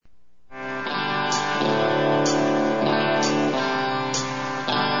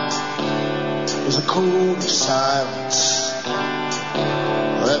code of silence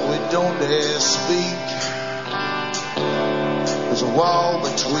that we don't dare speak. There's a wall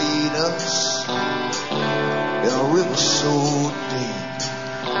between us in a river so deep.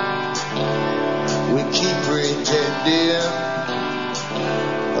 We keep pretending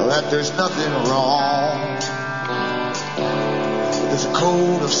that there's nothing wrong. But there's a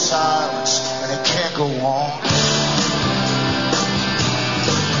code of silence and it can't go on.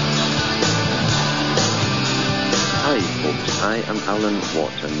 Hi folks, I am Alan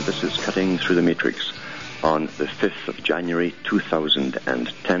Watt and this is Cutting Through the Matrix on the 5th of January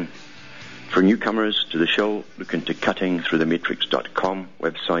 2010. For newcomers to the show, look into cuttingthroughthematrix.com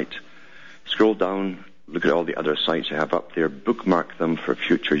website. Scroll down, look at all the other sites I have up there, bookmark them for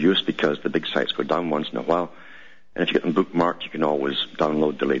future use because the big sites go down once in a while. And if you get them bookmarked, you can always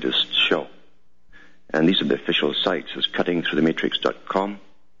download the latest show. And these are the official sites. There's cuttingthroughthematrix.com,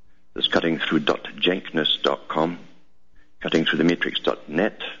 there's cuttingthrough.jenkness.com,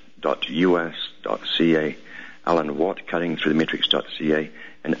 cuttingthroughthematrix.net.us.ca, Alan Watt, cuttingthroughthematrix.ca,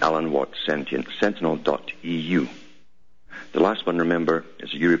 and Alan Watt Sentinel.eu. The last one, remember,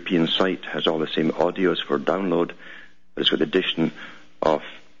 is a European site, has all the same audios for download, but it's with addition of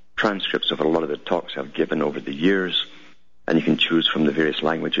transcripts of a lot of the talks I've given over the years, and you can choose from the various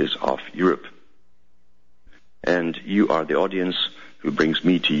languages of Europe. And you are the audience who brings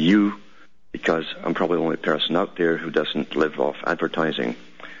me to you, because I'm probably the only person out there who doesn't live off advertising.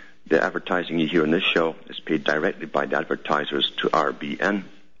 The advertising you hear on this show is paid directly by the advertisers to RBN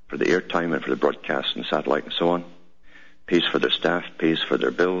for the airtime and for the broadcast and satellite and so on. Pays for their staff, pays for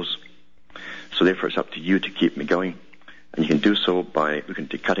their bills. So therefore it's up to you to keep me going. And you can do so by looking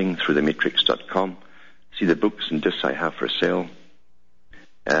to cuttingthroughthematrix.com, see the books and discs I have for sale,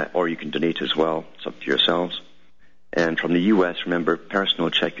 or you can donate as well. It's up to yourselves. And from the US, remember, personal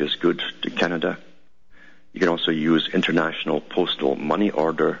check is good to Canada. You can also use international postal money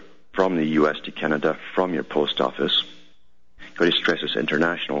order from the US to Canada from your post office. Got to stress it's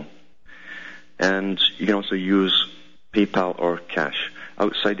international. And you can also use PayPal or cash.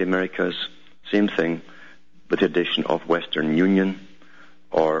 Outside the Americas, same thing, with the addition of Western Union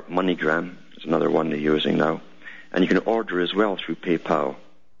or MoneyGram. Is another one they're using now. And you can order as well through PayPal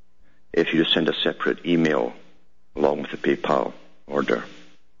if you just send a separate email along with the PayPal order.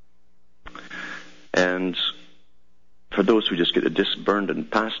 And for those who just get the disc burned and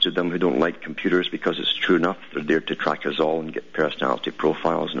passed to them, who don't like computers because it's true enough, they're there to track us all and get personality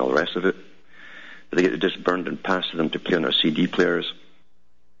profiles and all the rest of it. But they get the disc burned and passed to them to play on their CD players.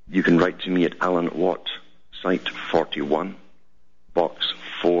 You can write to me at Alan Watt, Site 41, Box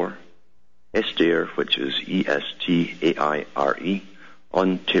 4, Estaire, which is Estaire,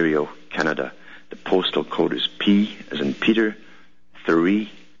 Ontario, Canada. The postal code is P as in Peter, 3,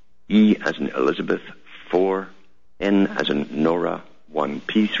 E as in Elizabeth, 4, N as in Nora, 1,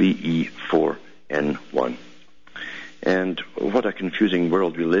 P3E4N1. And what a confusing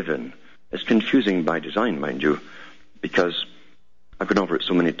world we live in. It's confusing by design, mind you, because I've gone over it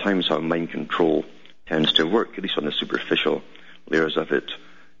so many times how mind control tends to work, at least on the superficial layers of it.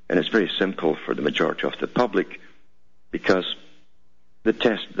 And it's very simple for the majority of the public because the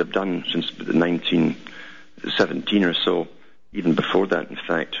tests they've done since the 1917 or so, even before that, in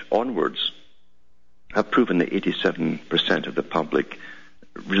fact, onwards, have proven that 87% of the public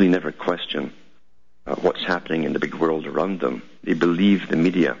really never question what's happening in the big world around them. They believe the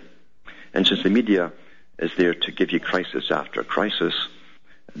media. And since the media is there to give you crisis after crisis,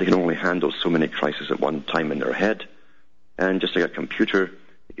 they can only handle so many crises at one time in their head. And just like a computer,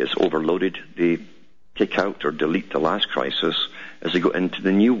 it gets overloaded. They take out or delete the last crisis as they go into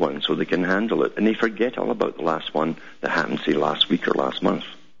the new one so they can handle it. And they forget all about the last one that happened, say, last week or last month.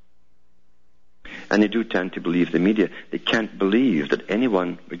 And they do tend to believe the media. They can't believe that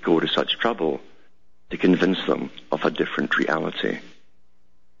anyone would go to such trouble to convince them of a different reality.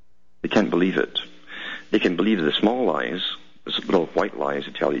 They can't believe it. They can believe the small lies, the little white lies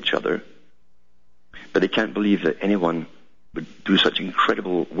they tell each other, but they can't believe that anyone would do such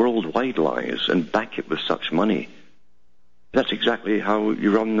incredible worldwide lies and back it with such money. That's exactly how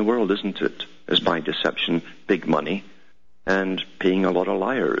you run the world, isn't it? Is by deception, big money, and paying a lot of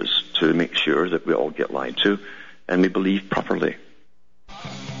liars to make sure that we all get lied to and we believe properly.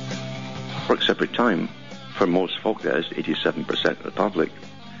 Works every time. For most folk, that is 87% of the public.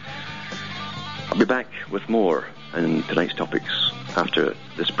 I'll be back with more in tonight's topics after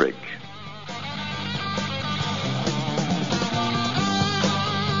this break.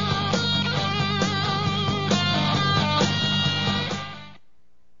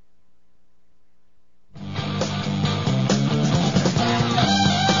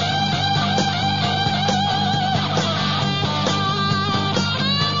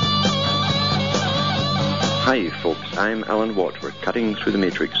 I'm Alan Watt. We're cutting through the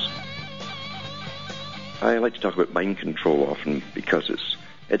matrix. I like to talk about mind control often because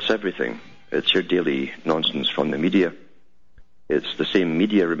it's everything. It's your daily nonsense from the media. It's the same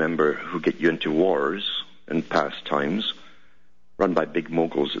media, remember, who get you into wars in past times, run by big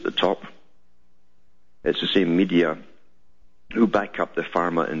moguls at the top. It's the same media who back up the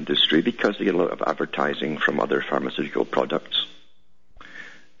pharma industry because they get a lot of advertising from other pharmaceutical products,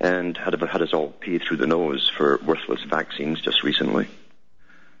 and had us all pay through the nose for worthless vaccines just recently.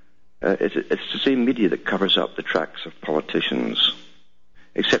 It's the same media that covers up the tracks of politicians,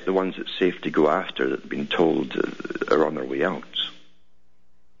 except the ones it's safe to go after that have been told are on their way out.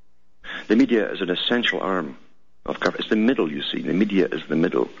 The media is an essential arm of cover. It's the middle, you see. The media is the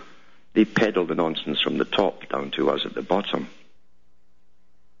middle. They peddle the nonsense from the top down to us at the bottom.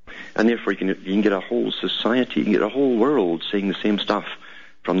 And therefore you can get a whole society, you can get a whole world saying the same stuff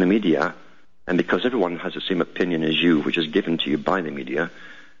from the media, and because everyone has the same opinion as you, which is given to you by the media,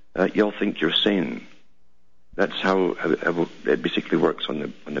 you all think you're sane. That's how it basically works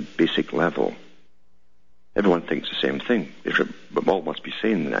on the basic level. Everyone thinks the same thing. But all must be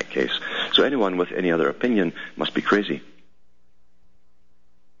sane in that case. So anyone with any other opinion must be crazy.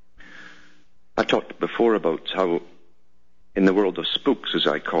 I talked before about how in the world of spooks, as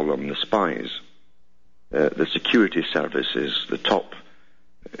I call them, the spies, the security services, the top,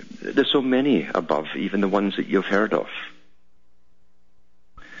 there's so many above, even the ones that you've heard of,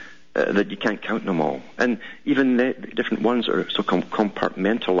 that you can't count them all. And even the different ones are so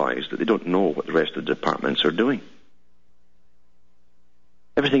compartmentalized that they don't know what the rest of the departments are doing.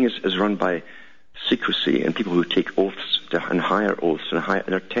 Everything is run by secrecy, and people who take oaths and higher oaths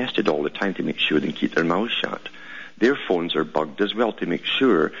and are tested all the time to make sure they can keep their mouths shut. Their phones are bugged as well to make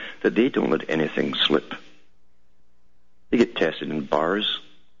sure that they don't let anything slip. They get tested in bars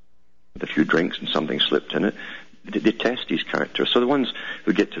with a few drinks and something slipped in it. They test these characters. So the ones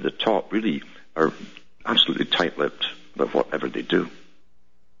who get to the top really are absolutely tight-lipped about whatever they do,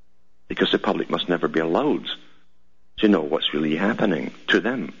 because the public must never be allowed to know what's really happening to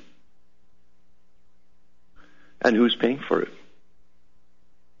them. And who's paying for it?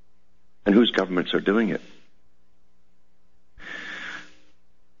 And whose governments are doing it?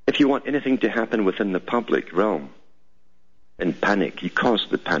 If you want anything to happen within the public realm, in panic, you cause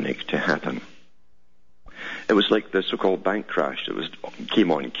the panic to happen. It was like the so-called bank crash that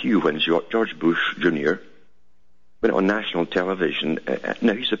came on cue when George Bush Jr. went on national television.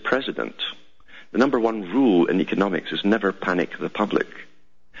 Now he's the president. The number one rule in economics is never panic the public.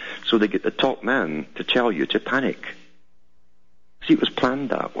 So they get the top man to tell you to panic. See, it was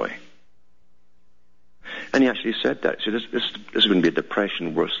planned that way. And he actually said that. So this is going to be a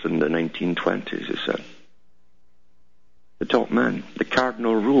depression worse than the 1920s, he said. The top man. The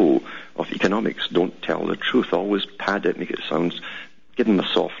cardinal rule of economics: don't tell the truth. Always pad it, give them a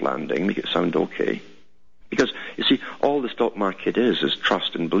soft landing, make it sound okay. Because, you see, all the stock market is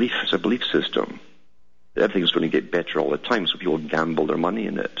trust and belief. It's a belief system. Everything's going to get better all the time, so people gamble their money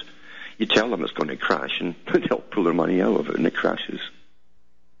in it. You tell them it's going to crash, and they'll pull their money out of it, and it crashes.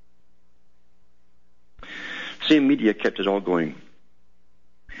 Same media kept it all going.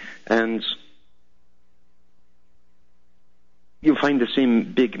 And you'll find the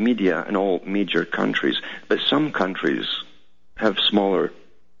same big media in all major countries, but some countries have smaller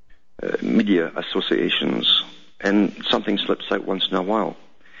media associations, and something slips out once in a while.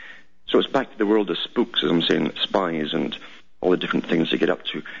 So it's back to the world of spooks, as I'm saying, spies and all the different things they get up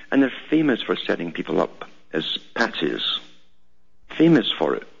to. And they're famous for setting people up as patsies. Famous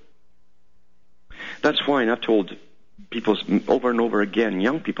for it. That's why, and I've told people over and over again,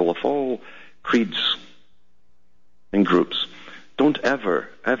 young people of all creeds and groups, don't ever,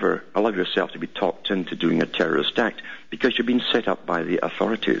 ever allow yourself to be talked into doing a terrorist act, because you're being set up by the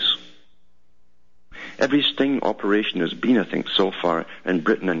authorities. Every sting operation has been, I think, so far in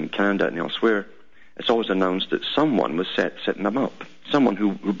Britain and Canada and elsewhere, it's always announced that someone was setting them up, someone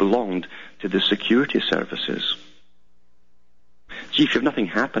who belonged to the security services. See, if you have nothing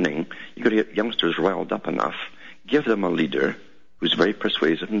happening, you've got to get youngsters riled up enough, give them a leader who's very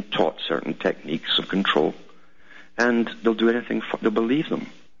persuasive and taught certain techniques of control, and they'll do anything, they'll believe them.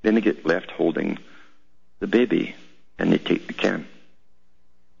 Then they get left holding the baby, and they take the can.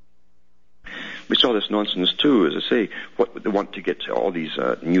 We saw this nonsense too, as I say. What they want to get all these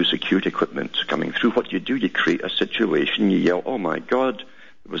new security equipment coming through. What do? You create a situation, you yell, "Oh my God,"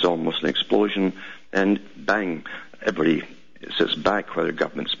 it was almost an explosion, and bang, everybody sits back while the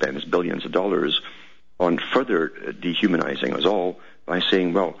government spends billions of dollars on further dehumanizing us all by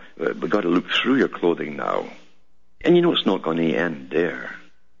saying, well, we've got to look through your clothing now. And you know it's not going to end there.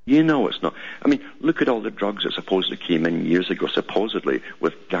 You know it's not. I mean, look at all the drugs that supposedly came in years ago, supposedly,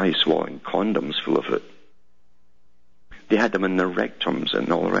 with guys swallowing condoms full of it. They had them in their rectums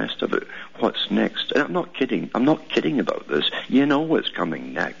and all the rest of it. What's next? And I'm not kidding. I'm not kidding about this. You know what's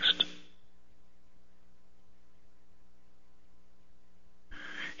coming next.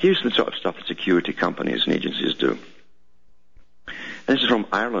 Here's the sort of stuff that security companies and agencies do. And this is from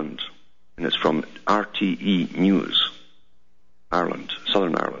Ireland, and it's from RTE News. Ireland,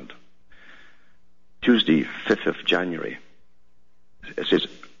 Southern Ireland. Tuesday, 5th of January. It says,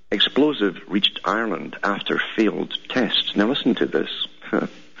 explosive reached Ireland after failed tests. Now listen to this.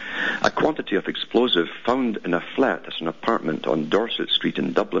 A quantity of explosive found in a flat as an apartment on Dorset Street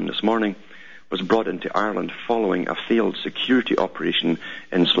in Dublin this morning was brought into Ireland following a failed security operation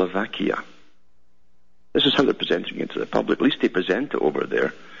in Slovakia. This is how they're presenting it to the public. At least they present it over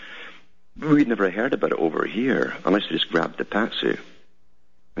there. We'd never heard about it over here unless they just grabbed the patsy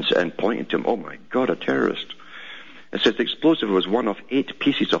and pointed to him, oh my God, a terrorist. It says the explosive was one of 8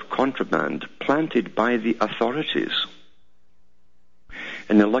 pieces of contraband planted by the authorities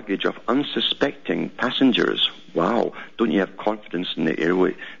in the luggage of unsuspecting passengers. Wow, don't you have confidence in the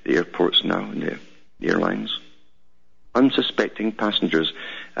airports now, and the airlines? Unsuspecting passengers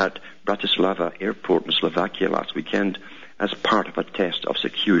at Bratislava Airport in Slovakia last weekend as part of a test of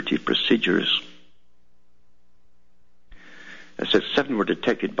security procedures. It says 7 were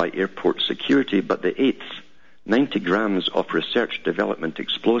detected by airport security, but the 8th, 90 grams of research development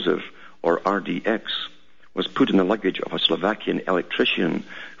explosive, or RDX, was put in the luggage of a Slovakian electrician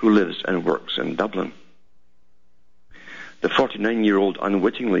who lives and works in Dublin. The 49-year-old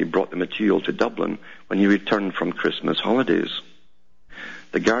unwittingly brought the material to Dublin when he returned from Christmas holidays.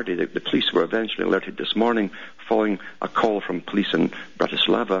 The Gardaí, the police, were eventually alerted this morning following a call from police in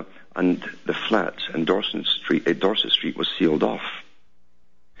Bratislava, and the flat in Dorset Street was sealed off.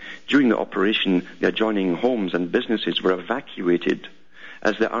 During the operation, the adjoining homes and businesses were evacuated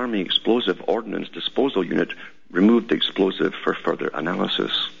as the Army Explosive Ordnance Disposal Unit removed the explosive for further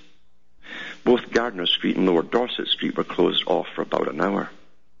analysis. Both Gardner Street and Lower Dorset Street were closed off for about an hour.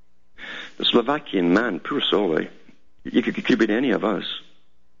 The Slovakian man, poor soul, you could be any of us.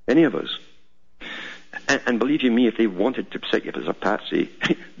 Any of us. And believe you me, if they wanted to set you up as a patsy,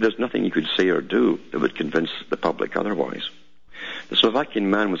 there's nothing you could say or do that would convince the public otherwise. The Slovakian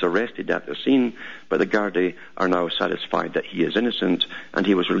man was arrested at the scene, but the Gardaí are now satisfied that he is innocent, and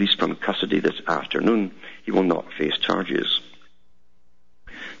he was released from custody this afternoon. He will not face charges.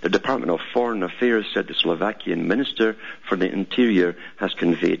 The Department of Foreign Affairs said the Slovakian Minister for the Interior has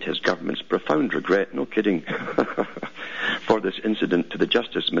conveyed his government's profound regret, no kidding, for this incident to the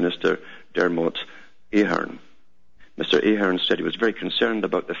Justice Minister, Dermot Ahern. Mr. Ahern said he was very concerned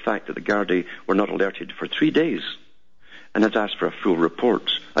about the fact that the Gardaí were not alerted for 3 days and has asked for a full report.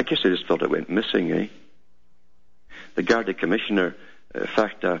 I guess they just thought it went missing, eh? The Gardaí Commissioner,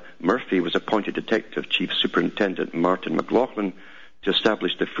 Fachta Murphy, was appointed Detective Chief Superintendent Martin McLaughlin to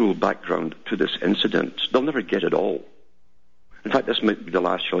establish the full background to this incident. They'll never get it all. In fact, this might be the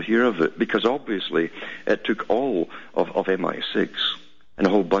last you'll hear of it, because obviously it took all of MI6 and a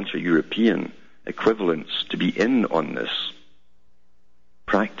whole bunch of European equivalents to be in on this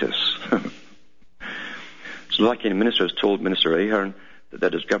practice. Slovakian minister has told Minister Ahern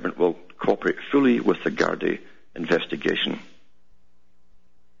that his government will cooperate fully with the Gardaí investigation.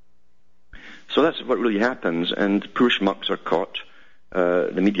 So that's what really happens, and poor schmucks are caught.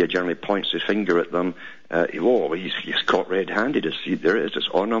 The media generally points the finger at them. He's caught red-handed. There it is. It's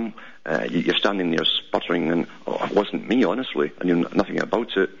on him. You're standing there sputtering, and it wasn't me, honestly. I knew nothing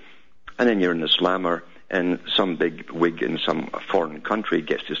about it. And then you're in the slammer, and some big wig in some foreign country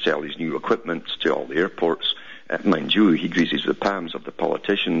gets to sell his new equipment to all the airports. Mind you, he greases the palms of the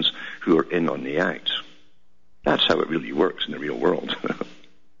politicians who are in on the act. That's how it really works in the real world.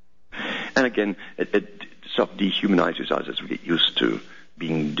 And again, it sort of dehumanizes us as we get used to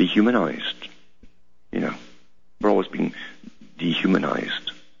being dehumanized. You know, we're always being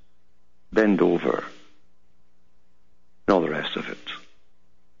dehumanized. Bend over. And all the rest of it.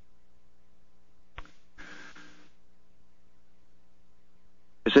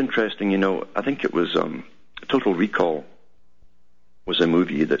 It's interesting, you know, I think it was Total Recall was a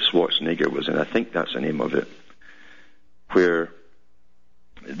movie that Schwarzenegger was in. I think that's the name of it. Where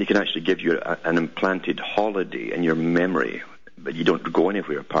they can actually give you an implanted holiday in your memory, but you don't go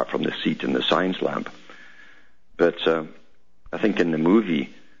anywhere apart from the seat in the science lab. But I think in the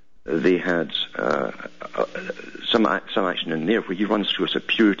movie they had some action in there where he runs through a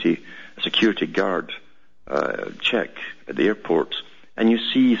security guard check at the airport, and you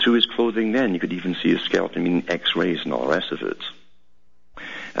see through his clothing then, you could even see his skeleton, X-rays and all the rest of it.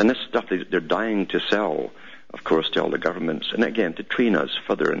 And this stuff they're dying to sell, of course, to all the governments, and again, to train us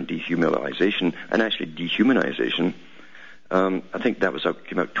further in dehumanization, and actually dehumanization. I think that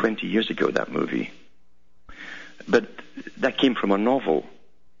came out 20 years ago, that movie. But that came from a novel,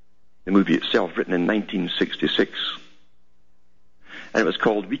 the movie itself, written in 1966. And it was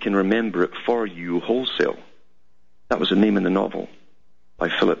called We Can Remember It For You Wholesale. That was the name of the novel, by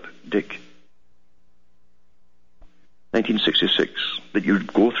Philip Dick. 1966. That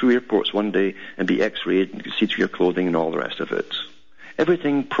you'd go through airports one day and be x-rayed and you could see through your clothing and all the rest of it.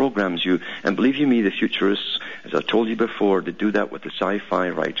 Everything programs you, and believe you me, the futurists, as I told you before, they do that with the sci-fi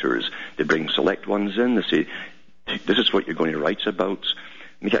writers. They bring select ones in, they say, this is what you're going to write about,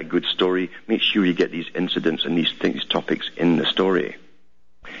 make it a good story, make sure you get these incidents and these things, topics in the story.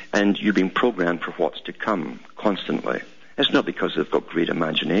 And you're being programmed for what's to come, constantly. It's not because they've got great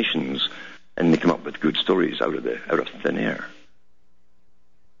imaginations and they come up with good stories out of thin air.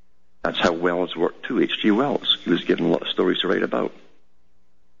 That's how Wells worked too, H.G. Wells. He was given a lot of stories to write about.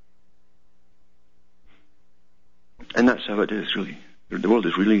 And that's how it is, really. The world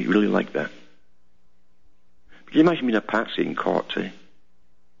is really, really like that. Can you imagine being a patsy in court, eh?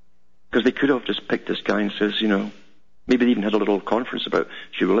 Because they could have just picked this guy and says, maybe they even had a little conference about,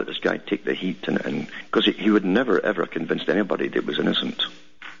 should we let this guy take the heat? And because he would never, ever have convinced anybody that he was innocent.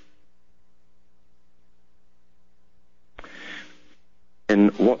 In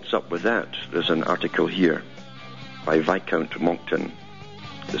What's Up With That, there's an article here by Viscount Moncton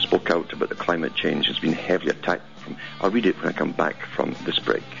that spoke out about the climate change. It's been heavily attacked. I'll read it when I come back from this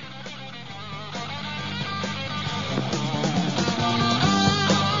break.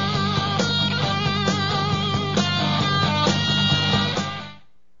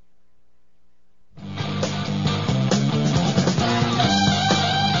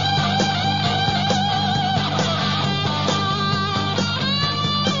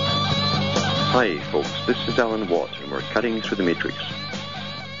 Hi folks, this is Alan Watt and we're cutting through the matrix.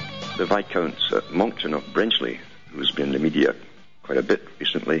 The Viscount Moncton of Brenchley, who's been in the media quite a bit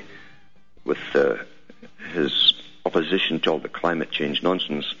recently with his opposition to all the climate change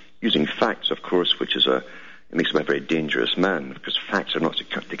nonsense, using facts, of course, which is it makes him a very dangerous man, because facts are not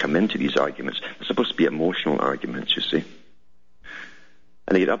to come into these arguments. They're supposed to be emotional arguments, you see.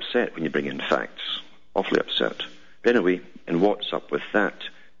 And they get upset when you bring in facts, awfully upset. But anyway, in What's Up With That,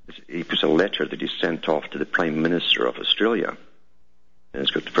 he puts a letter that he sent off to the Prime Minister of Australia, and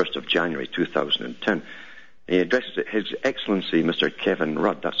it's got the 1st of January 2010. And he addresses it, His Excellency Mr. Kevin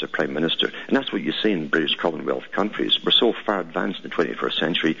Rudd, that's the Prime Minister. And that's what you say in British Commonwealth countries. We're so far advanced in the 21st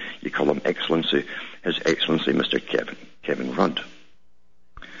century, you call him Excellency, His Excellency Mr. Kevin Rudd.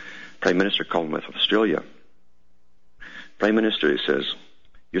 Prime Minister, Commonwealth of Australia. Prime Minister, he says,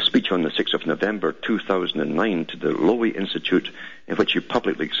 your speech on the 6th of November 2009 to the Lowy Institute, in which you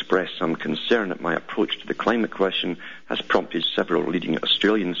publicly expressed some concern at my approach to the climate question, has prompted several leading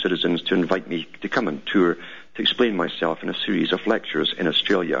Australian citizens to invite me to come on tour to explain myself in a series of lectures in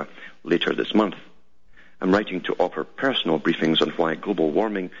Australia later this month. I'm writing to offer personal briefings on why global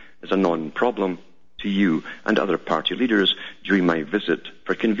warming is a non-problem to you and other party leaders during my visit.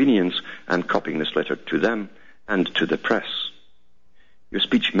 For convenience, I'm copying this letter to them and to the press. Your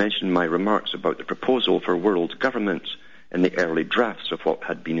speech mentioned my remarks about the proposal for world governments in the early drafts of what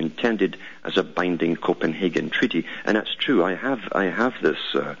had been intended as a binding Copenhagen Treaty. And that's true. I have this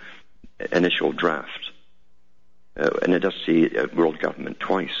initial draft. And it does say world government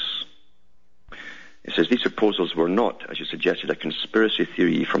twice. It says these proposals were not, as you suggested, a conspiracy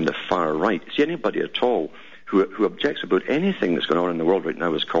theory from the far right. See, anybody at all who objects about anything that's going on in the world right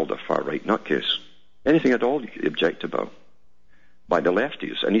now is called a far right nutcase. Anything at all you object about. By the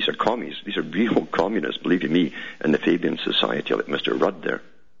lefties, and these are commies, these are real communists, believe you me, in the Fabian Society, like Mr. Rudd there.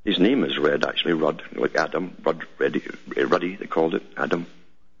 His name is Red, actually, Rudd, like Adam, Ruddy, they called it, Adam.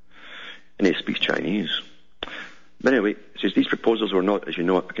 And he speaks Chinese. But anyway, it says, these proposals were not, as you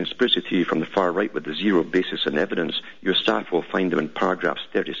know, a conspiracy theory from the far right with zero basis in evidence. Your staff will find them in paragraphs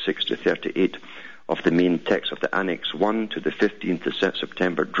 36 to 38 of the main text of the Annex 1 to the 15th of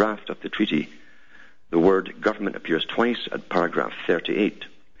September draft of the treaty. The word government appears twice at paragraph 38.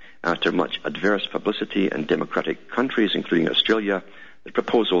 After much adverse publicity in democratic countries, including Australia, the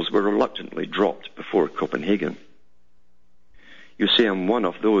proposals were reluctantly dropped before Copenhagen. You say I'm one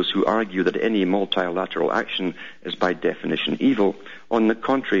of those who argue that any multilateral action is by definition evil. On the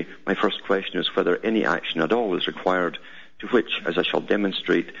contrary, my first question is whether any action at all is required, to which, as I shall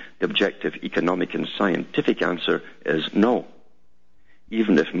demonstrate, the objective economic and scientific answer is no.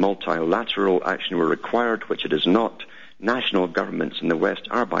 Even if multilateral action were required, which it is not, national governments in the West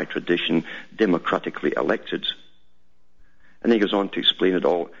are by tradition democratically elected. And then he goes on to explain it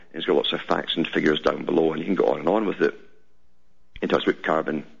all, and he's got lots of facts and figures down below, and you can go on and on with it. He talks about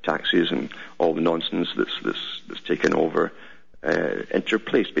carbon taxes and all the nonsense that's taken over,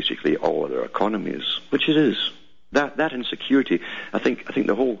 interplaced basically all other economies, which it is. That and security. I think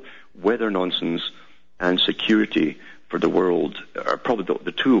the whole weather nonsense and security for the world are probably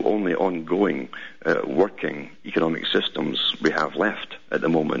the two only ongoing working economic systems we have left at the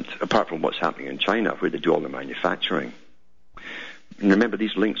moment, apart from what's happening in China, where they do all the manufacturing. And remember,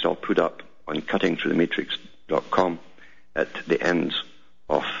 these links I'll put up on cuttingthroughthematrix.com at the end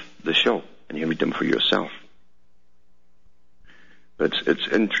of the show, and you can read them for yourself. But it's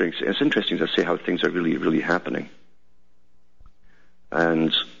interesting. It's interesting to see how things are really, really happening.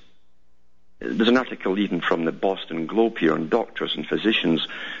 And there's an article even from the Boston Globe here on doctors and physicians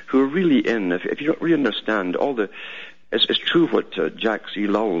who are really in. If you don't really understand all the, it's true what Jack C.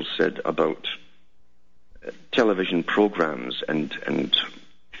 Lowell said about television programs and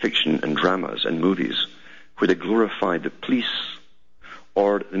fiction and dramas and movies, where they glorify the police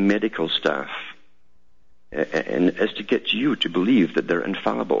or the medical staff, and as to get you to believe that they're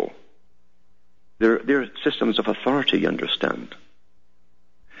infallible. They're systems of authority, you understand.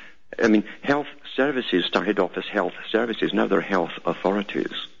 I mean, health services started off as health services, now they're health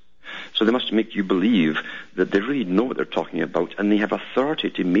authorities. So they must make you believe that they really know what they're talking about, and they have authority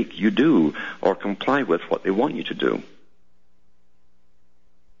to make you do or comply with what they want you to do.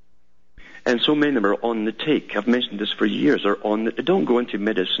 And so many of them are on the take. I've mentioned this for years. They don't go into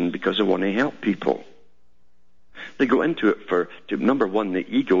medicine because they want to help people. They go into it to number one, the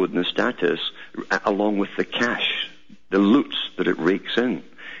ego and the status, along with the cash, the loot that it rakes in.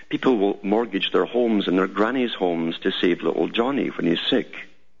 People will mortgage their homes and their granny's homes to save little Johnny when he's sick.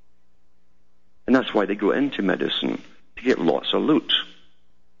 And that's why they go into medicine, to get lots of loot.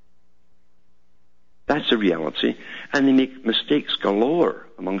 That's a reality. And they make mistakes galore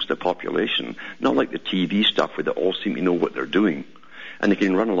amongst the population, not like the TV stuff where they all seem to know what they're doing. And they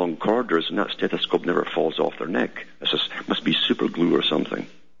can run along corridors and that stethoscope never falls off their neck. It must be super glue or something.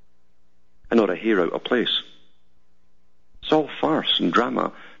 And not a hair out of place. It's all farce and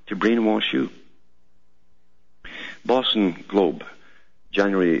drama to brainwash you. Boston Globe,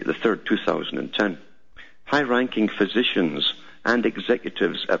 January the 3rd, 2010. High-ranking physicians and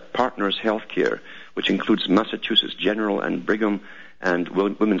executives at Partners Healthcare, which includes Massachusetts General and Brigham and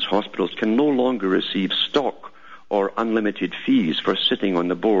Women's Hospitals, can no longer receive stock or unlimited fees for sitting on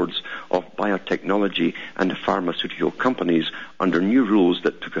the boards of biotechnology and pharmaceutical companies under new rules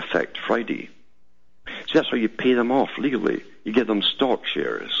that took effect Friday. So that's how you pay them off legally. You give them stock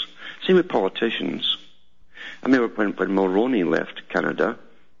shares. Same with politicians. I remember when Mulroney left Canada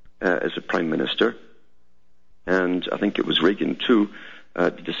as a prime minister, and I think it was Reagan too,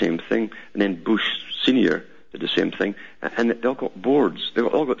 did the same thing, and then Bush Senior did the same thing, and they all got boards. They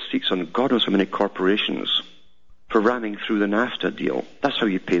all got seats on God knows how many corporations for ramming through the NAFTA deal. That's how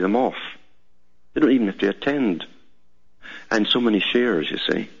you pay them off. They don't even have to attend. And so many shares, you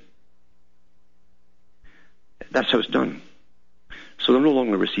see. That's how it's done. So they no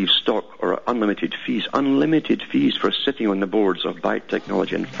longer receive stock or unlimited fees for sitting on the boards of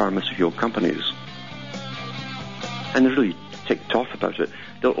biotechnology and pharmaceutical companies. And they're really ticked off about it.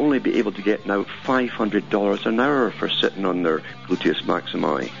 They'll only be able to get now $500 an hour for sitting on their gluteus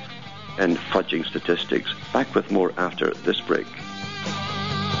maximi and fudging statistics. Back with more after this break.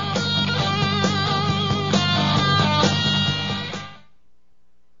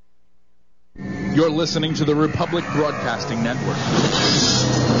 You're listening to the Republic Broadcasting Network,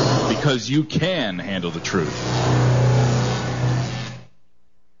 because you can handle the truth.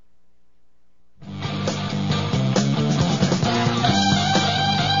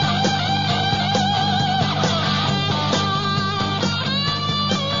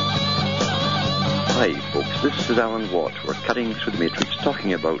 Hi folks, this is Alan Watt. We're cutting through the matrix,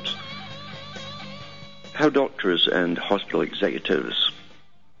 talking about how doctors and hospital executives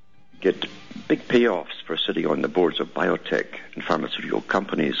get big payoffs for sitting on the boards of biotech and pharmaceutical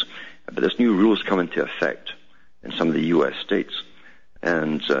companies. But there's new rules come into effect in some of the U.S. states.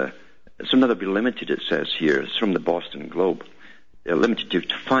 And so now they'll be limited, it says here. It's from the Boston Globe. They're limited to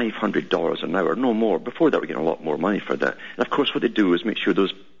 $500 an hour, no more. Before that, we're getting a lot more money for that. And of course, what they do is make sure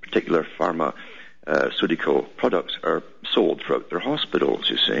those particular pharmaceutical products are sold throughout their hospitals,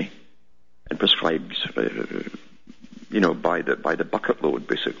 you see, and prescribed, by the bucket load,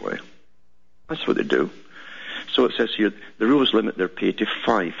 basically. That's what they do. So it says here, the rules limit their pay to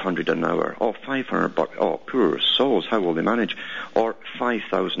 $500 an hour. Oh, $500. Oh, poor souls, how will they manage? Or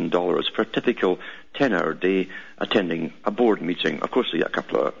 $5,000 for a typical 10-hour day attending a board meeting. Of course, they get a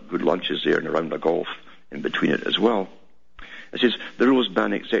couple of good lunches there and a round of golf in between it as well. It says the rules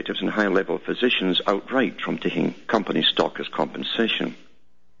ban executives and high-level physicians outright from taking company stock as compensation.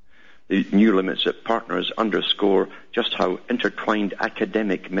 The new limits at Partners underscore just how intertwined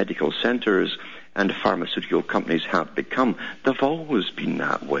academic medical centers and pharmaceutical companies have become. They've always been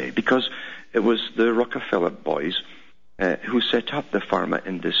that way because it was the Rockefeller boys who set up the pharma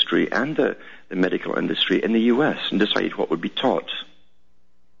industry and the medical industry in the U.S. and decided what would be taught.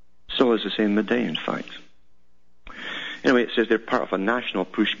 So is the same today, in fact. Anyway, it says they're part of a national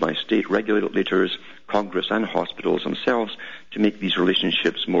push by state regulators, Congress and hospitals themselves to make these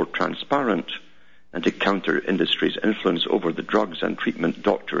relationships more transparent and to counter industry's influence over the drugs and treatment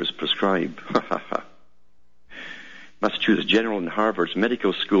doctors prescribe. Massachusetts General and Harvard's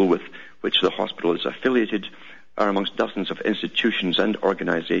medical school, with which the hospital is affiliated, are amongst dozens of institutions and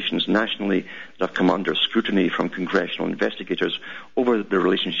organizations nationally that have come under scrutiny from congressional investigators over their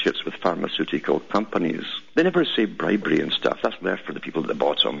relationships with pharmaceutical companies. They never say bribery and stuff. That's left for the people at the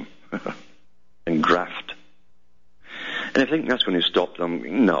bottom. And graft. And I think that's going to stop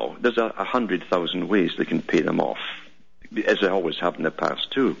them. No, there's 100,000 ways they can pay them off, as they always have in the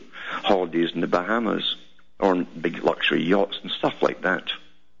past too. Holidays in the Bahamas, or on big luxury yachts and stuff like that.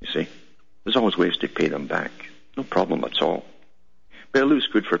 You see, there's always ways to pay them back. No problem at all. But it looks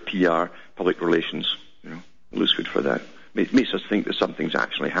good for PR, public relations. You know, it looks good for that. It makes us think that something's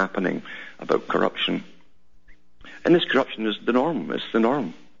actually happening about corruption. And this corruption is the norm. It's the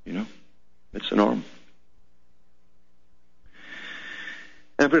norm. You know, it's the norm.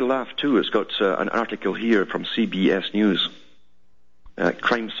 And I've really laughed too. It's got an article here from CBS News.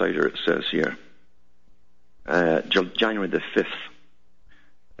 Crime Cider, it says here. January the 5th.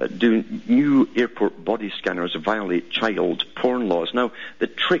 Do new airport body scanners violate child porn laws? Now, the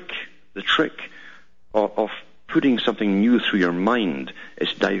trick of putting something new through your mind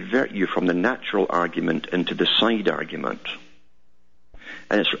is to divert you from the natural argument into the side argument.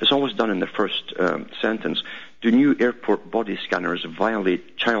 And it's always done in the first sentence. Do new airport body scanners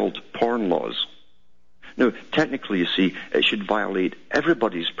violate child porn laws? Now, technically, you see, it should violate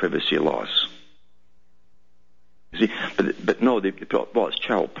everybody's privacy laws. You see, but no, they put, well, it's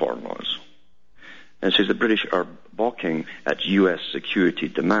child porn laws. And it says the British are balking at U.S. security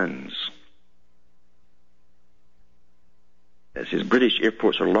demands. It says British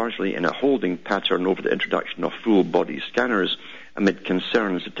airports are largely in a holding pattern over the introduction of full-body scanners amid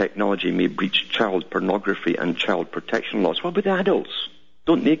concerns the technology may breach child pornography and child protection laws. What about the adults?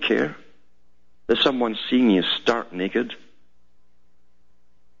 Don't they care? There's someone seeing you stark naked.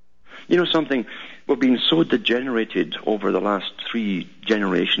 You know something? We've been so degenerated over the last 3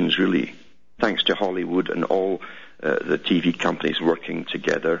 generations, really, thanks to Hollywood and all the TV companies working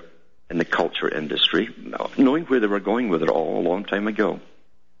together in the culture industry, knowing where they were going with it all a long time ago.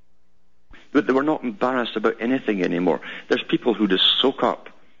 But they were not embarrassed about anything anymore. There's people who just soak up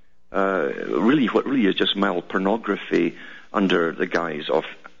really what really is just mild pornography under the guise of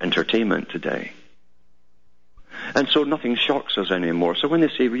entertainment today. And so nothing shocks us anymore. So when they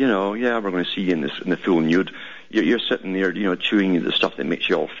say, you know, yeah, we're going to see you in the full nude, you're sitting there, you know, chewing the stuff that makes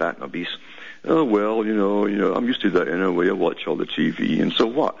you all fat and obese. Oh, well, you know, I'm used to that anyway. I watch all the TV. And so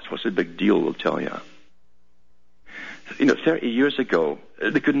what? What's the big deal, they'll tell you. You know, 30 years ago,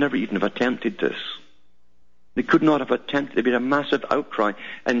 they could never even have attempted this. They could not have attempted. There'd been a massive outcry.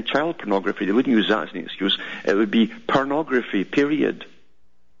 And child pornography, they wouldn't use that as an excuse. It would be pornography, period.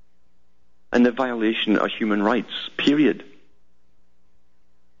 And the violation of human rights, period.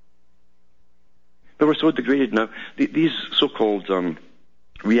 But we're so degraded now. These so-called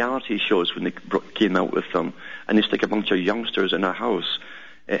reality shows, when they came out with them, and they stick a bunch of youngsters in a house,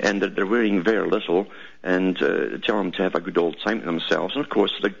 and they're wearing very little, and tell them to have a good old time to themselves. And of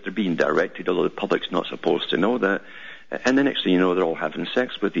course, they're being directed, although the public's not supposed to know that. And the next thing you know, they're all having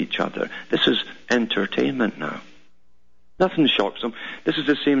sex with each other. This is entertainment now. Nothing shocks them. This is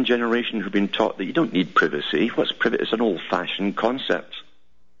the same generation who've been taught that you don't need privacy. What's privacy? It's an old-fashioned concept.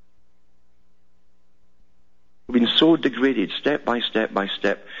 We've been so degraded, step by step by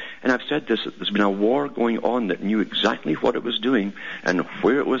step. And I've said this, there's been a war going on that knew exactly what it was doing and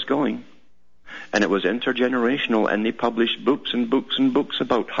where it was going. And it was intergenerational, and they published books and books and books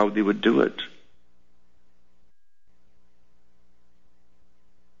about how they would do it.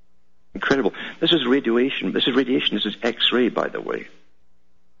 Incredible. This is radiation. This is X-ray, by the way.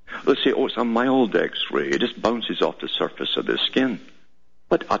 Let's say, oh, it's a mild X-ray. It just bounces off the surface of the skin.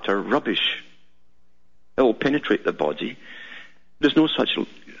 What utter rubbish. It will penetrate the body. There's no such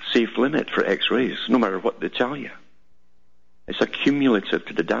safe limit for X-rays, no matter what they tell you. It's accumulative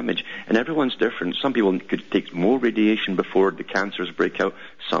to the damage, and everyone's different. Some people could take more radiation before the cancers break out,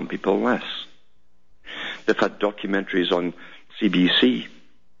 some people less. They've had documentaries on CBC.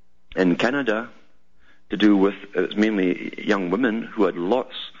 In Canada, to do with mainly young women who had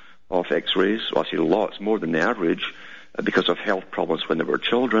lots of x-rays, well, I say lots, more than the average, because of health problems when they were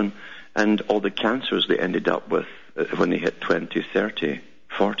children, and all the cancers they ended up with when they hit 20, 30,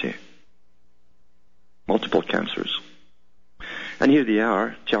 40. Multiple cancers. And here they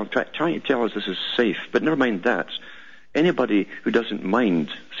are, trying to tell us this is safe. But never mind that. Anybody who doesn't mind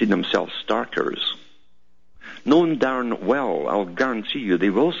seeing themselves starters, known darn well, I'll guarantee you, they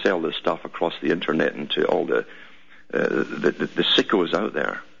will sell this stuff across the internet and to all the sickos out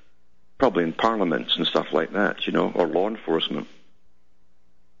there. Probably in parliaments and stuff like that, or law enforcement.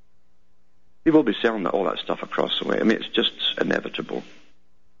 They will be selling all that stuff across the way. I mean, it's just inevitable.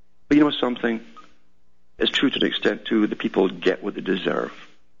 But you know something? It's true to an extent, too. The people get what they deserve.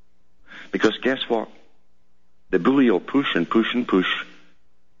 Because guess what? The bully will push and push and push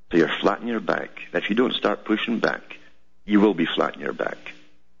till you're flat on your back. If you don't start pushing back, you will be flat on your back.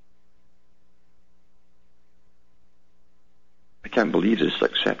 I can't believe this.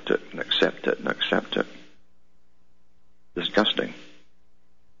 Accept it and accept it and accept it. Disgusting.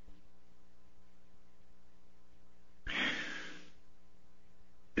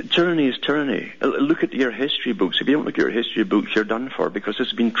 Tyranny is tyranny. Look at your history books. If you don't look at your history books, you're done for, because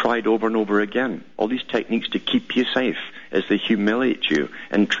it's been tried over and over again. All these techniques to keep you safe as they humiliate you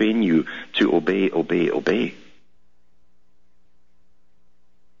and train you to obey, obey, obey.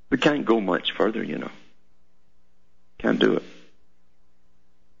 We can't go much further, Can't do it.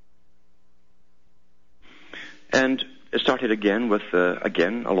 And it started again with, a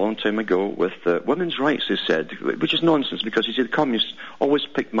long time ago, with women's rights, they said, which is nonsense, because you see, the communists always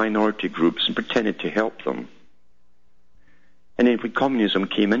picked minority groups and pretended to help them. And then when communism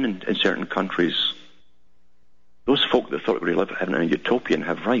came in certain countries, those folk that thought we were living in a utopia and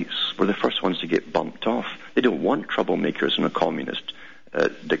have rights were the first ones to get bumped off. They don't want troublemakers in a communist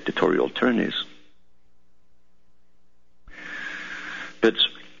dictatorial tyrannies. But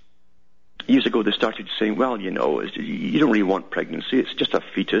years ago, they started saying, well, you don't really want pregnancy. It's just a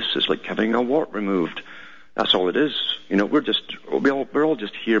fetus. It's like having a wart removed. That's all it is. We're all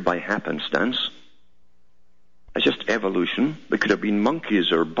just here by happenstance. It's just evolution. We could have been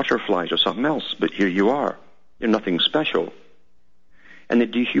monkeys or butterflies or something else, but here you are. You're nothing special. And they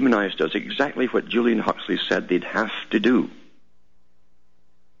dehumanized us, exactly what Julian Huxley said they'd have to do.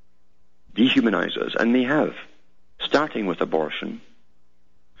 Dehumanize us. And they have, starting with abortion.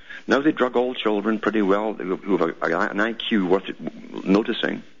 Now they drug all children pretty well who have an IQ worth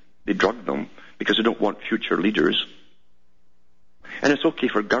noticing. They drug them because they don't want future leaders. And it's okay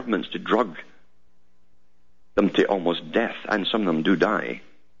for governments to drug them to almost death, and some of them do die.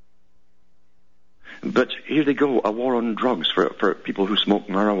 But here they go, a war on drugs for people who smoke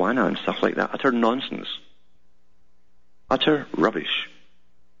marijuana and stuff like that. Utter nonsense. Utter rubbish.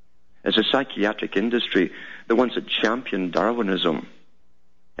 It's a psychiatric industry, the ones that championed Darwinism,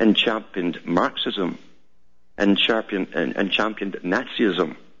 and championed Marxism, and championed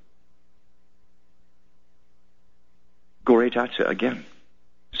Nazism. Go right at it again.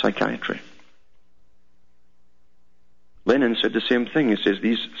 Psychiatry. Lenin said the same thing. He says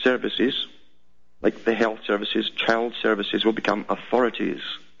these services, like the health services, child services, will become authorities.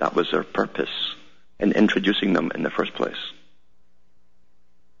 That was their purpose in introducing them in the first place.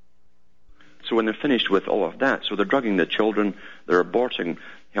 So when they're finished with all of that, so they're drugging the children, they're aborting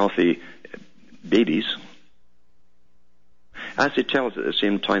healthy babies. As they tell us at the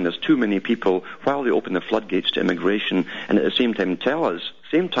same time, there's too many people, while they open the floodgates to immigration, and at the same time tell us,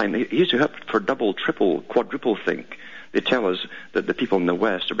 they used to help for double, triple, quadruple think. They tell us that the people in the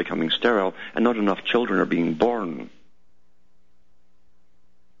West are becoming sterile and not enough children are being born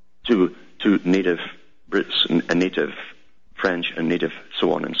to native Brits and native French and native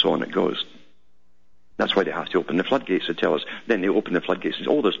so on it goes. That's why they have to open the floodgates to tell us. Then they open the floodgates and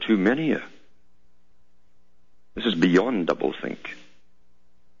say, oh, there's too many of you. This is beyond doublethink.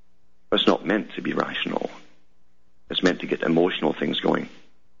 It's not meant to be rational. It's meant to get emotional things going.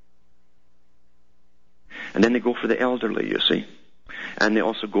 And then they go for the elderly, you see. And they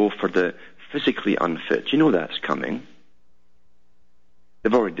also go for the physically unfit. You know that's coming.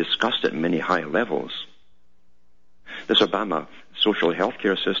 They've already discussed it in many high levels. This Obama social health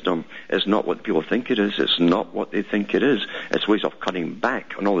care system is not what people think it is. It's not what they think it is. It's ways of cutting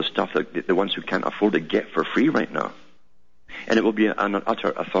back on all the stuff that the ones who can't afford to get for free right now. And it will be an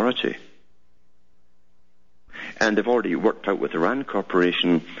utter authority. And they've already worked out with the Rand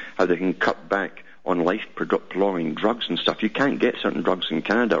Corporation how they can cut back on life-prolonging drugs and stuff. You can't get certain drugs in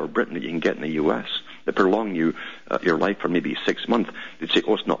Canada or Britain that you can get in the US that prolong your life for maybe 6 months. They'd say,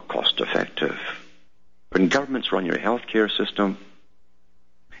 oh, it's not cost-effective. when governments run your healthcare system,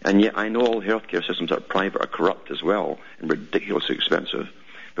 and yet I know all healthcare systems that are private are corrupt as well and ridiculously expensive.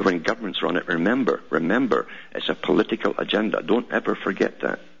 But when governments run it, remember, it's a political agenda. Don't ever forget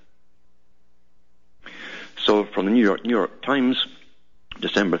that. So from the New York Times,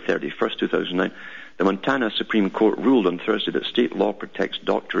 December 31st, 2009, the Montana Supreme Court ruled on Thursday that state law protects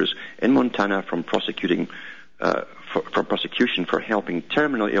doctors in Montana from prosecution for helping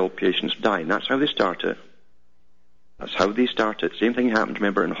terminally ill patients die. And that's how they started. Same thing happened,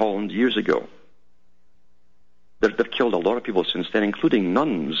 remember, in Holland years ago. They've killed a lot of people since then, including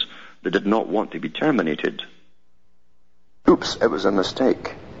nuns that did not want to be terminated. Oops, it was a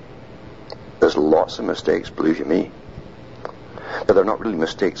mistake. There's lots of mistakes, believe you me. But they're not really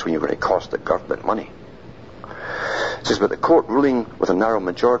mistakes when you're going to cost the government money. It says, but the court ruling with a narrow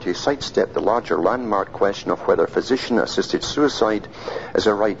majority sidestepped the larger landmark question of whether physician-assisted suicide is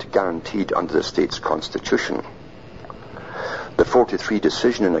a right guaranteed under the state's constitution. The 4-3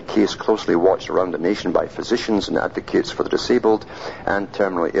 decision in a case closely watched around the nation by physicians and advocates for the disabled and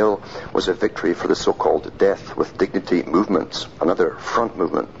terminally ill was a victory for the so-called Death with Dignity movements, another front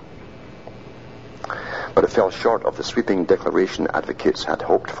movement. But it fell short of the sweeping declaration advocates had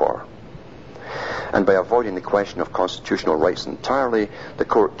hoped for. And by avoiding the question of constitutional rights entirely, the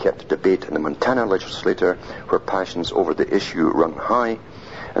court kept debate in the Montana legislature, where passions over the issue run high,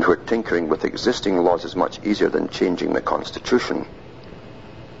 and where tinkering with existing laws is much easier than changing the Constitution.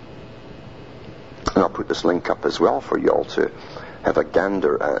 And I'll put this link up as well for you all to have a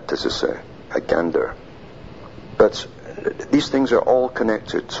gander at. This is a gander. But these things are all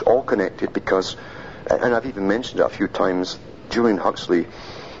connected because, and I've even mentioned it a few times, Julian Huxley,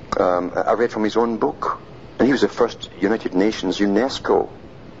 I read from his own book, and he was the first United Nations UNESCO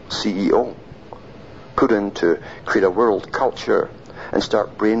CEO, put in to create a world culture and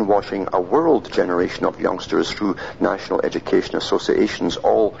start brainwashing a world generation of youngsters through national education associations,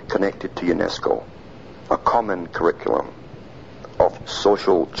 all connected to UNESCO. A common curriculum of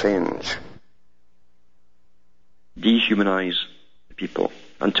social change. Dehumanize people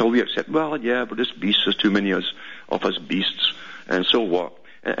until we accept, well, yeah, but this beast, there's too many of us beasts, and so what?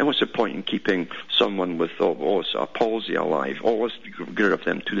 And what's the point in keeping someone with a palsy alive? Let's get rid of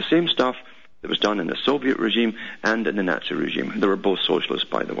them. To the same stuff that was done in the Soviet regime and in the Nazi regime. They were both socialists,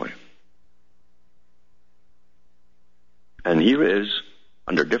 by the way. And here it is,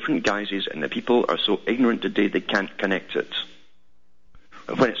 under different guises, and the people are so ignorant today they can't connect it.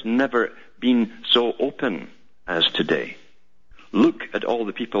 When it's never been so open as today. Look at all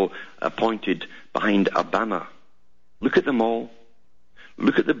the people appointed behind Obama. Look at them all.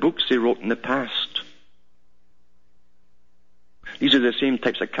 Look at the books they wrote in the past. These are the same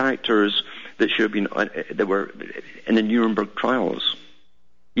types of characters that should have been that were in the Nuremberg trials,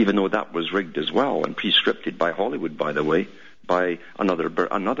 even though that was rigged as well and pre-scripted by Hollywood, by the way, by another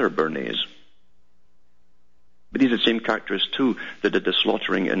Bernays. But these are the same characters too that did the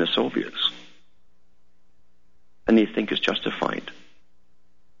slaughtering in the Soviets, and they think it's justified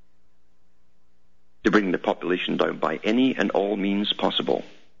to bring the population down by any and all means possible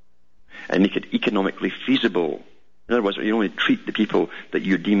and make it economically feasible. In other words, you only treat the people that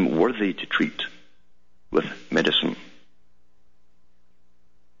you deem worthy to treat with medicine.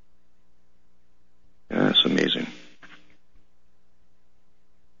 Yeah, it's amazing.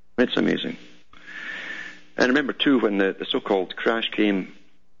 It's amazing. And remember, too, when the so-called crash came,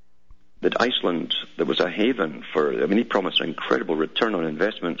 that Iceland, that was a haven for, he promised an incredible return on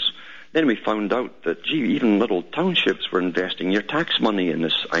investments. Then we found out that, even little townships were investing your tax money in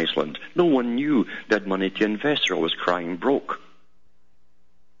this Iceland. No one knew they had money to invest. They're always crying broke.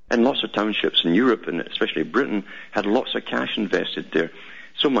 And lots of townships in Europe, and especially Britain, had lots of cash invested there.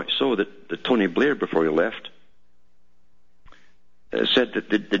 So much so that Tony Blair, before he left, said that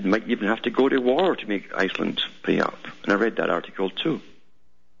they might even have to go to war to make Iceland pay up. And I read that article too.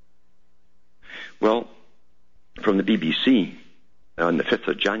 Well, from the BBC, on the 5th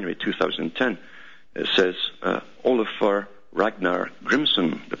of January 2010, it says, Olafur Ragnar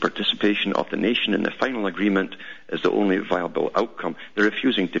Grimsson, the participation of the nation in the final agreement is the only viable outcome. They're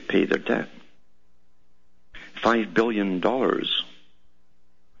refusing to pay their debt. $5 billion, or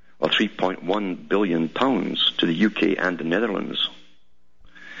 3.1 billion pounds to the UK and the Netherlands.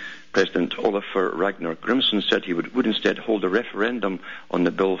 President Olafur Ragnar Grimsson said he would instead hold a referendum on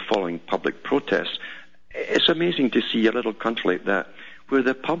the bill following public protests. It's amazing to see a little country like that where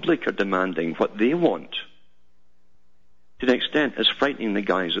the public are demanding what they want. To an extent, it's frightening the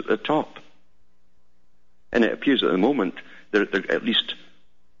guys at the top. And it appears at the moment they're at least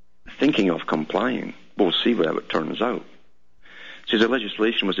thinking of complying. We'll see how it turns out. says the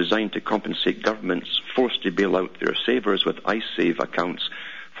legislation was designed to compensate governments forced to bail out their savers with iSave accounts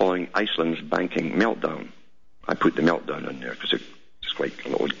following Iceland's banking meltdown. I put the meltdown in there because it's quite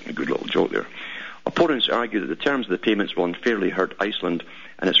a good little joke there. Opponents argue that the terms of the payments will unfairly hurt Iceland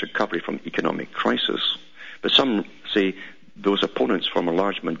and its recovery from economic crisis. But some say those opponents form a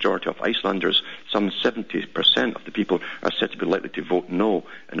large majority of Icelanders. Some 70% of the people are said to be likely to vote no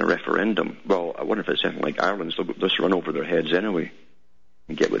in a referendum. Well, I wonder if it's anything like Ireland, so they'll just run over their heads anyway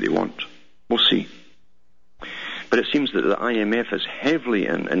and get what they want. We'll see. But it seems that the IMF is heavily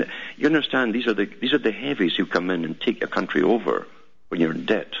in, and you understand these are the heavies who come in and take your country over when you're in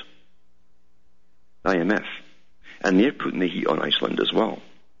debt. IMF. And they're putting the heat on Iceland as well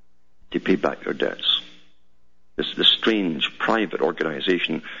to pay back your debts. This strange private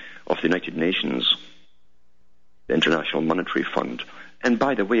organization of the United Nations, the International Monetary Fund. And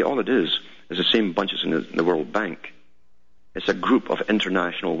by the way, all it is the same bunch as in the World Bank. It's a group of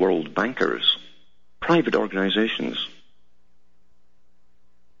international world bankers, private organizations.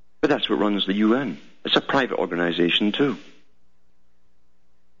 But that's what runs the UN. It's a private organization too.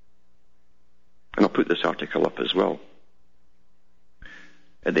 And I'll put this article up as well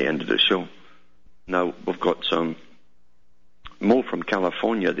at the end of the show. Now, we've got Mo from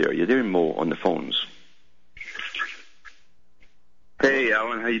California there. You there, Mo, on the phones? Hey,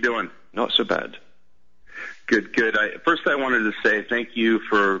 Alan, how you doing? Not so bad. Good. First, I wanted to say thank you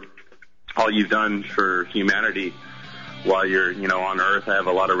for all you've done for humanity while you're, on Earth. I have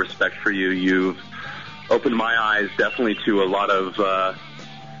a lot of respect for you. You've opened my eyes definitely to a lot of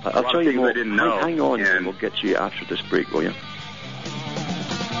I'll tell you more. I didn't know. Hang on, and we'll get to you after this break, will you?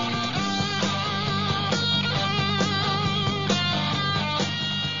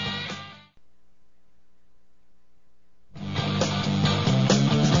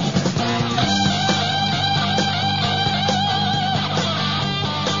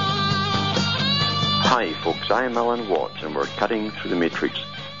 Hi, folks. I am Alan Watt, and we're cutting through the matrix,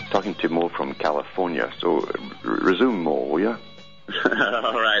 talking to Mo from California. So resume, Mo, will you?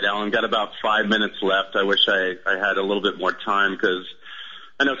 All right, Alan. Got about 5 minutes left. I wish I had a little bit more time because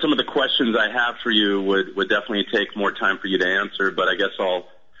I know some of the questions I have for you would definitely take more time for you to answer, but I guess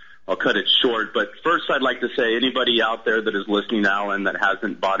I'll cut it short. But first, I'd like to say anybody out there that is listening to Alan that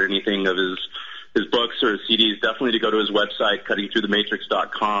hasn't bought anything of his books or his CDs, definitely to go to his website,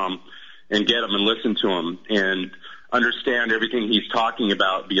 cuttingthroughthematrix.com, and get them and listen to him and understand everything he's talking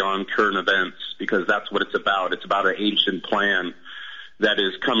about beyond current events, because that's what it's about. It's about an ancient plan that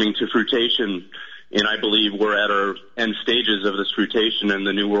is coming to fruition, and I believe we're at our end stages of this fruition and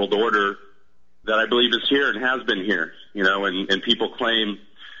the New World Order that I believe is here and has been here, and people claim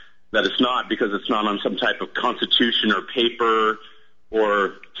that it's not because it's not on some type of constitution or paper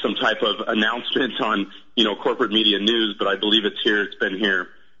or some type of announcement on, corporate media news, but I believe it's here, it's been here,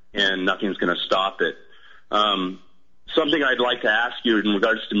 and nothing's going to stop it. Something I'd like to ask you in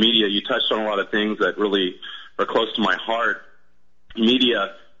regards to media, you touched on a lot of things that really are close to my heart.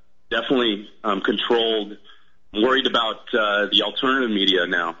 Media definitely controlled. I'm worried about the alternative media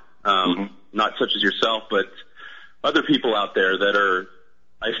now, not such as yourself, but other people out there that are,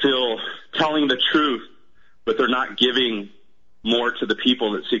 I feel, telling the truth, but they're not giving more to the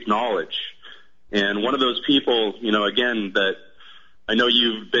people that seek knowledge. And one of those people, again, that I know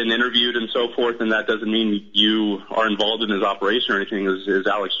you've been interviewed and so forth, and that doesn't mean you are involved in his operation or anything, is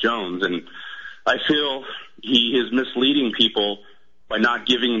Alex Jones. And I feel he is misleading people by not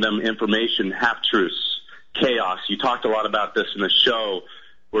giving them information, half-truths, chaos. You talked a lot about this in the show,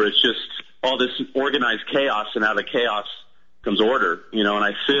 where it's just all this organized chaos, and out of chaos comes order, and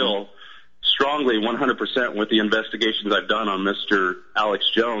I feel strongly 100% with the investigations I've done on Mr. Alex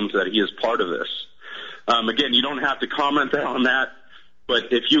Jones that he is part of this. Again, you don't have to comment on that,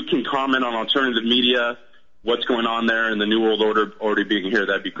 but if you can comment on alternative media, what's going on there, and the New World Order already being here,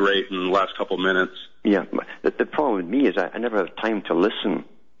 that'd be great in the last couple of minutes. Yeah, the problem with me is I never have time to listen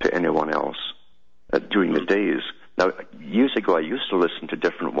to anyone else during the days. Now, years ago, I used to listen to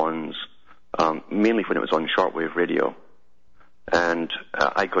different ones, mainly when it was on shortwave radio. And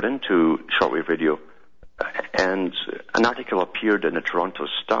I got into shortwave radio, and an article appeared in the Toronto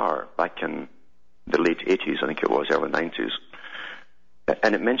Star back in the late 80s, I think it was, early 90s.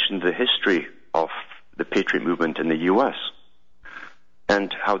 And it mentioned the history of the Patriot movement in the U.S.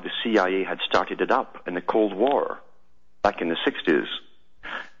 and how the CIA had started it up in the Cold War back in the 60s.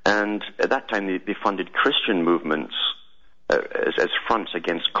 And at that time, they funded Christian movements as fronts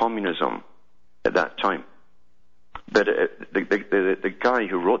against communism at that time. But the guy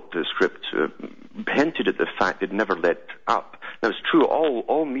who wrote the script hinted at the fact they'd never let up. Now, it's true,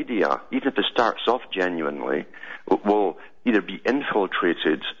 all media, even if it starts off genuinely, will either be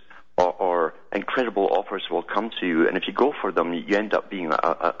infiltrated or incredible offers will come to you, and if you go for them, you end up being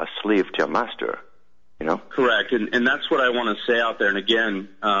a slave to a master, you know? Correct, and that's what I want to say out there. And again,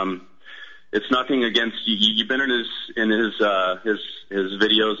 it's nothing against you. You've been in his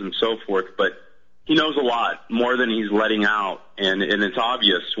videos and so forth, but he knows a lot more than he's letting out, and it's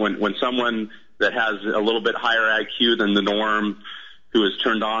obvious when someone that has a little bit higher IQ than the norm, who is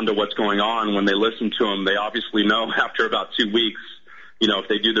turned on to what's going on, when they listen to him, they obviously know after about 2 weeks, you know, if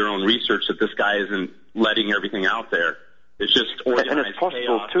they do their own research, that this guy isn't letting everything out there. It's just organized chaos. And it's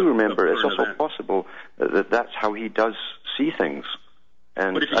possible too. Remember, it's also possible that that's how he does see things.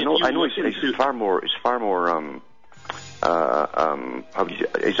 And I know he's far more. He's more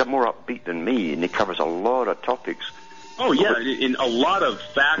upbeat than me, and he covers a lot of topics. Oh yeah, in a lot of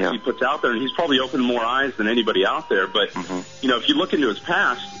facts he puts out there, and he's probably opened more eyes than anybody out there. But you know, if you look into his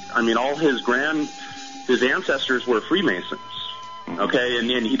past, I mean, all his ancestors were Freemasons. Okay, and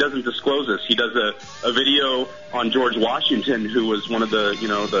he doesn't disclose this. He does a video on George Washington, who was one of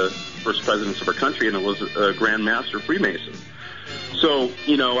the first presidents of our country, and it was a Grand Master Freemason. So,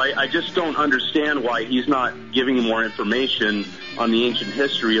 you know, I just don't understand why he's not giving more information on the ancient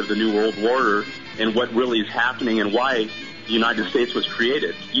history of the New World Order and what really is happening and why the United States was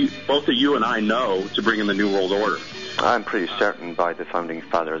created. Both of you and I know to bring in the New World Order. I'm pretty certain by the Founding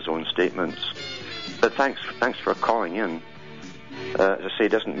Fathers' own statements. But thanks for calling in. As I say,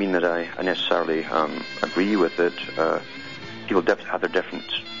 it doesn't mean that I necessarily agree with it. People have their different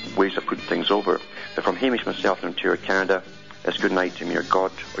ways of putting things over. But from Hamish, myself, in Ontario, Canada, it's good night, and may your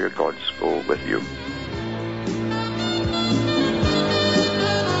God or your gods go with you.